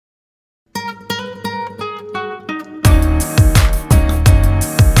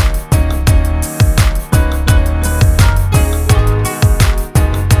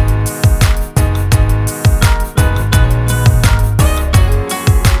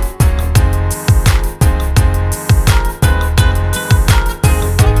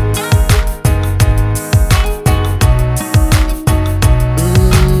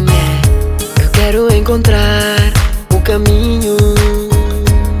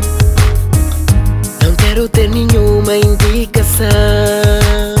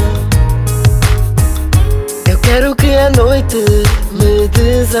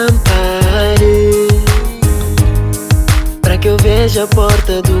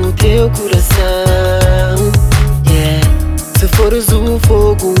no teu coração. Yeah. Se fores o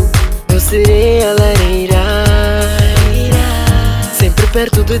fogo, eu serei a lareira. Sempre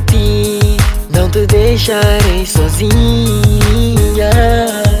perto de ti, não te deixarei sozinha.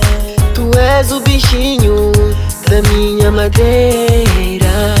 Tu és o bichinho da minha madeira.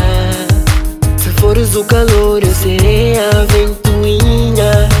 Se fores o calor, eu serei a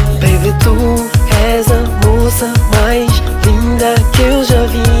ventoinha. Baby, tu és a moça mais linda que eu já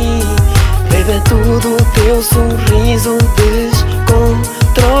vi. Baby, é tudo teu sorriso,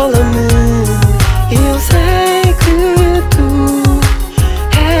 descontrola-me. Eu sei que tu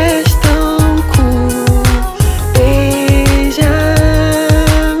és tão cool. Beija-me.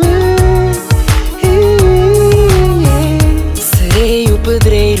 Serei o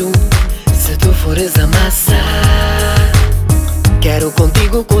pedreiro se tu fores a massa. Quero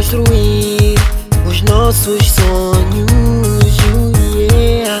contigo construir os nossos sonhos,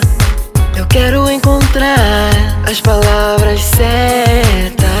 yeah. Eu quero encontrar as palavras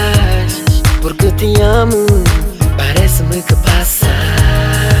certas, porque te amo, parece-me que passa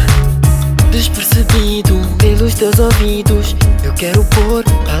despercebido pelos teus ouvidos. Eu quero pôr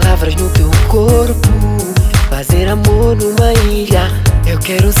palavras no teu corpo, fazer amor numa ilha. Eu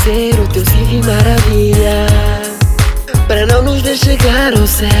quero ser o teu Cid Maravilha, para não nos ver chegar ao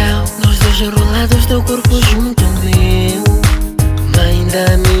céu, nós dois enrolados, teu corpo junto ao meu. Mãe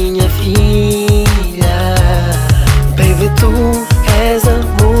da minha filha, baby, tu és a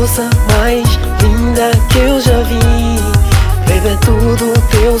moça mais linda que eu já vi. Baby, é tudo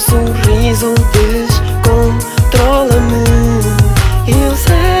teu sorriso,